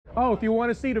Oh, if you want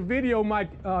to see the video, my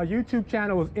YouTube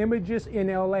channel is Images in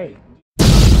LA.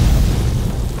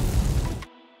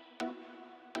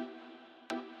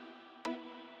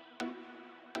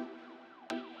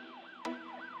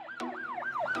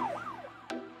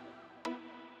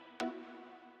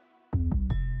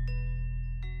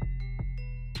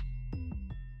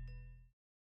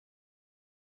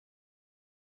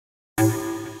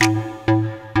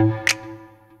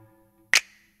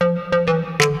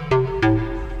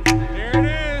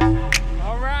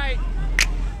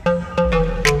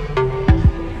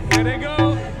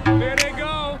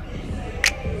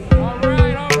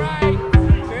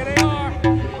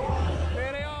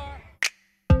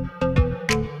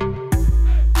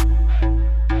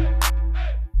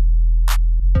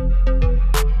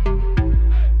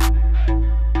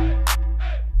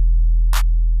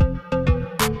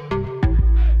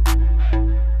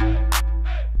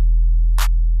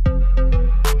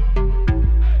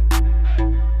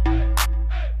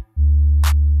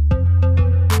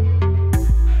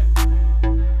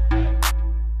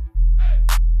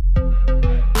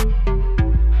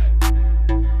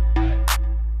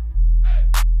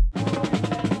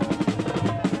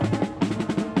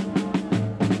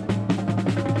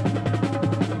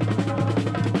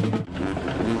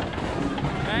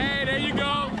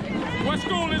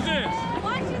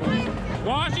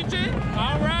 Washington?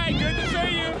 All right, good to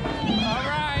see you. All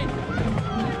right.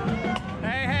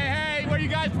 Hey, where you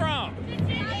guys from?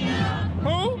 Centennial.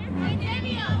 Who?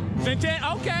 Centennial.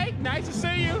 Centennial, okay, nice to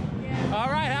see you. Yeah.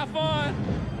 All right, have fun.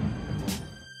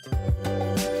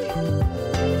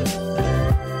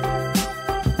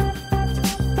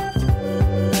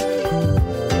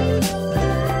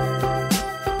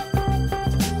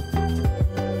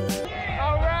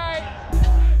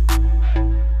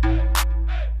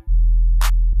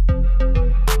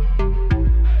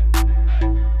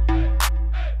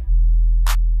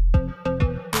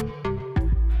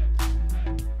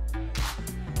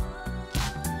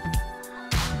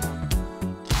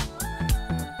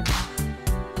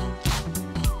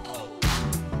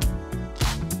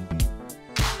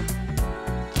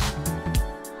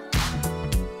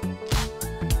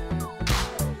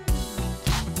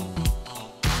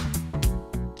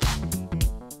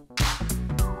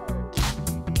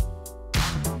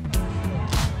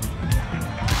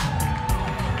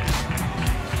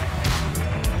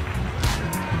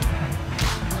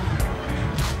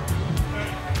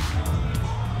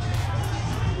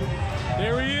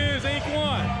 There he is, Ink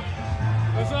One.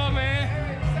 What's up,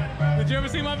 man? Did you ever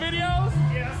see my videos?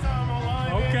 Yeah, I saw him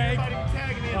online. Okay. Man.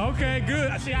 Tagging in. Okay,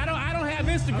 good. See, I don't have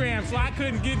Instagram, so I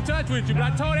couldn't get in touch with you. But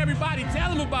I told everybody, tell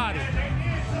them about it.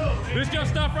 This your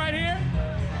stuff right here?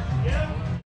 Yeah.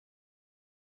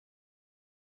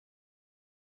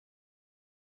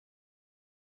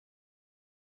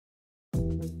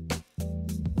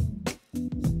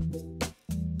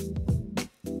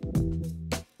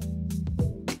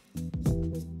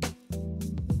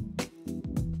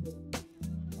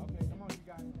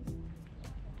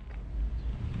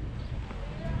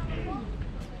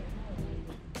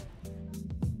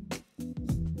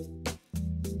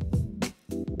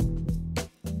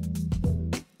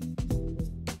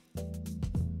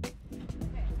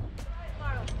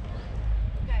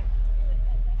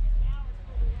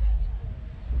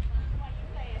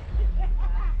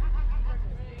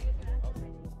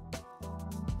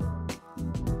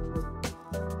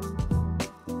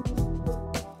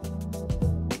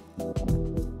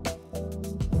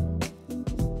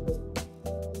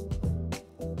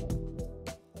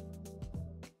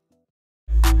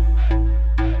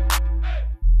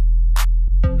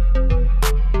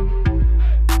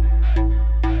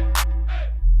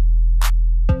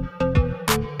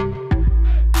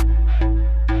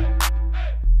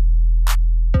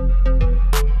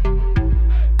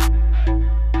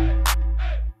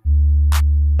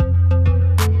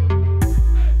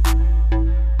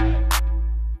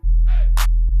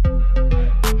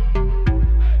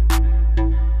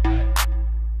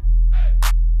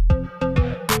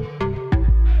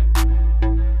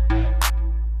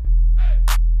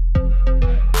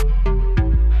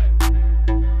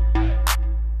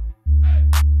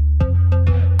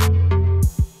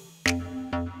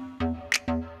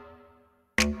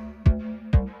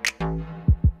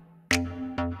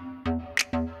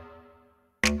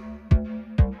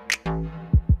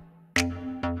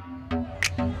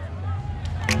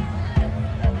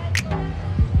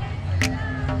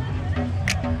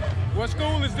 What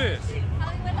school is this?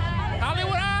 Hollywood High.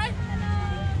 Hollywood High?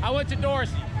 I went to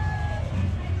Dorsey.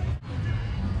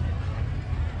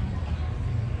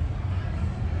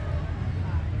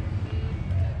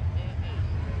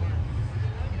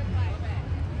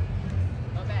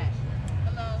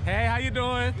 how you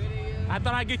doing? I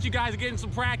thought I'd get you guys getting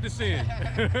some practice in.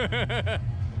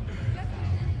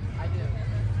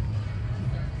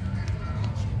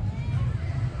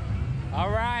 All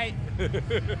right.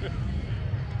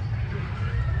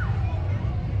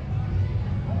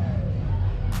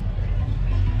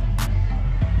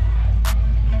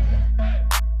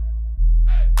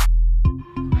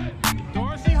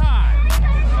 Dorsey High.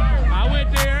 I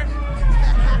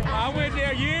went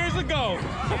there years ago.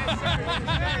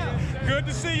 Good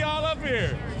to see y'all up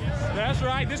here. That's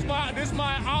right. This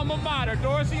my alma mater,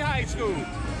 Dorsey High School.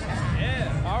 Yeah.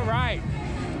 All right.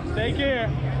 Take care.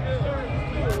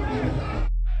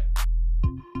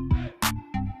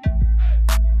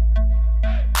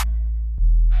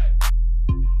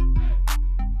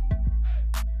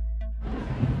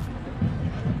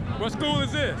 What school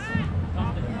is this?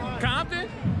 Compton?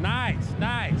 Nice,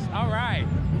 nice. All right.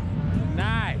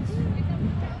 Nice.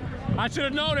 I should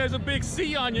have known there's a big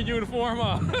C on your uniform,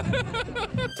 huh?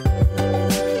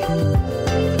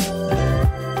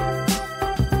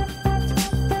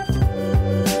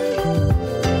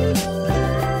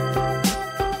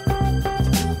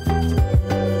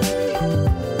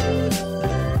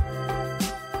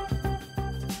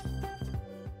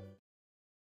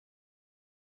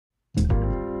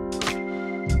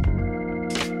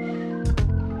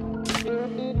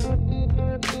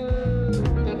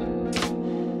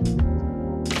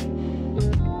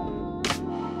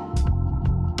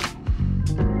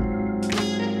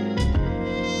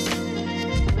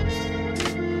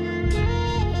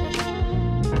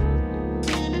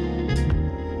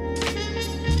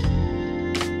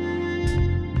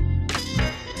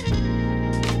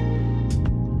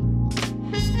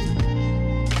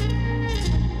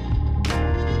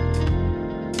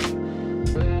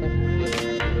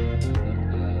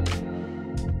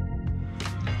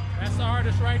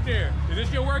 Right there. Is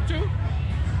this your work too?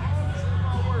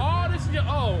 Oh, this is your,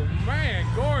 oh man,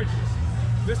 gorgeous.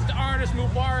 This is the artist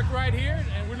Mubarak right here,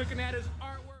 and we're looking at his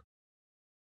artwork.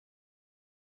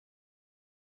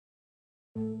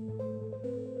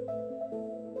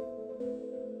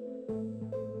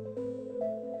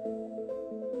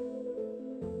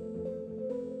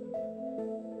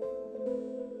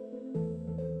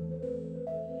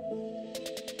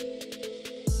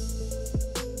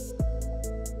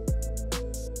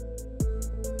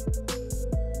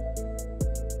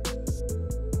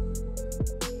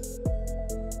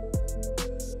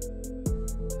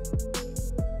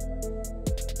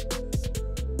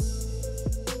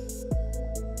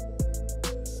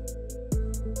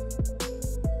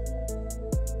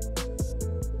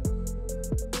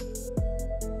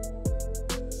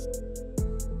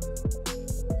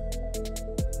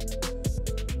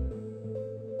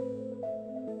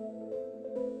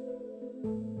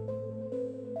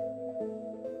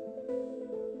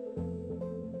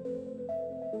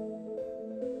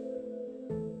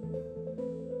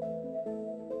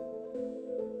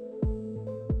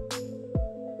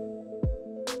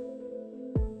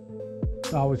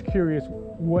 So I was curious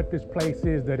what this place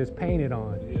is that it's painted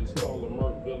on. Yeah, it's called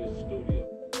Leimert Village Studio.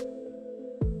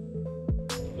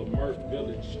 Leimert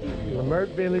Village Studio.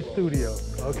 Leimert Village Studio,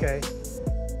 okay.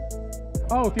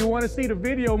 Oh, if you want to see the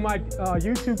video, my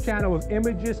YouTube channel is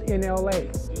Images in LA.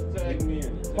 Just tag me in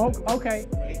it. Oh, okay.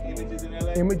 Images in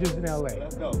LA? Images in LA.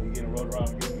 Let's go. You getting rolled around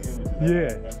and getting images in LA.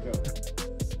 Yeah. Let's go.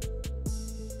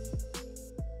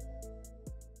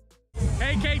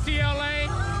 Hey, KTLA.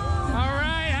 All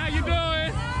right, how you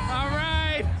doing? All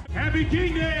right. Happy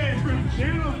King Day from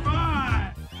Channel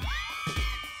 5.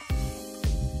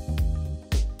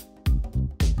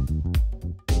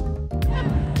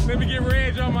 Let me get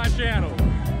Reg on my channel.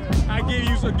 I give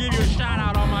you a shout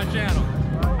out on my channel.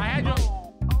 I had your.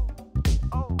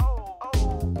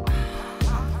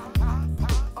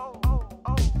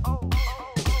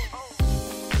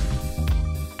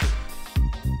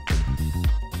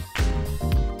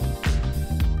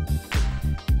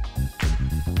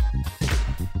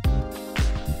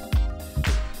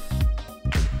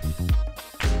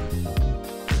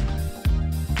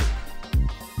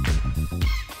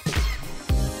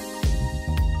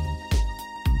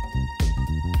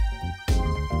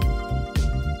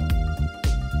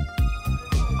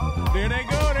 There they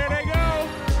go, there they go,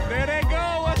 there they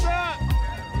go, what's up?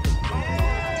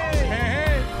 Hey, hey,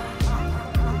 hey.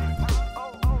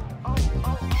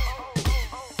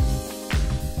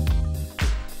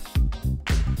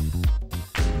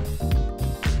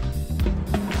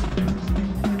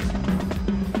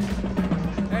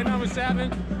 Hey, number 7.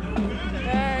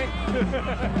 Hey.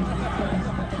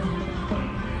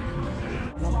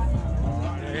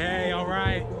 Hey, all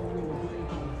right.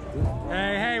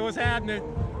 Hey, hey, what's happening?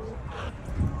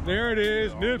 There it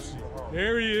is, Nipsey.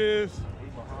 There he is.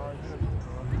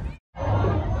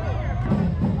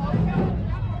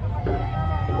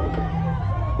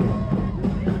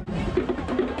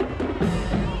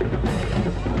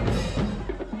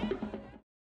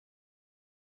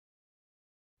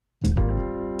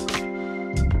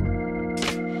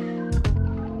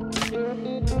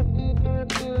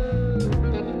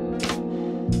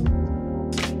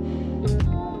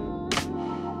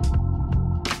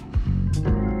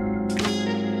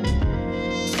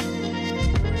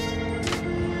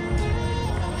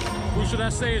 Should I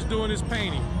say is doing this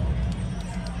painting?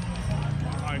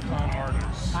 Icon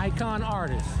artist. Icon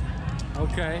artist.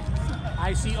 Okay.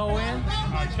 I-C-O-N?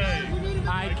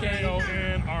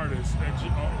 I-K-O-N artist. On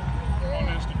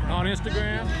Instagram. On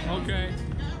Instagram? Okay.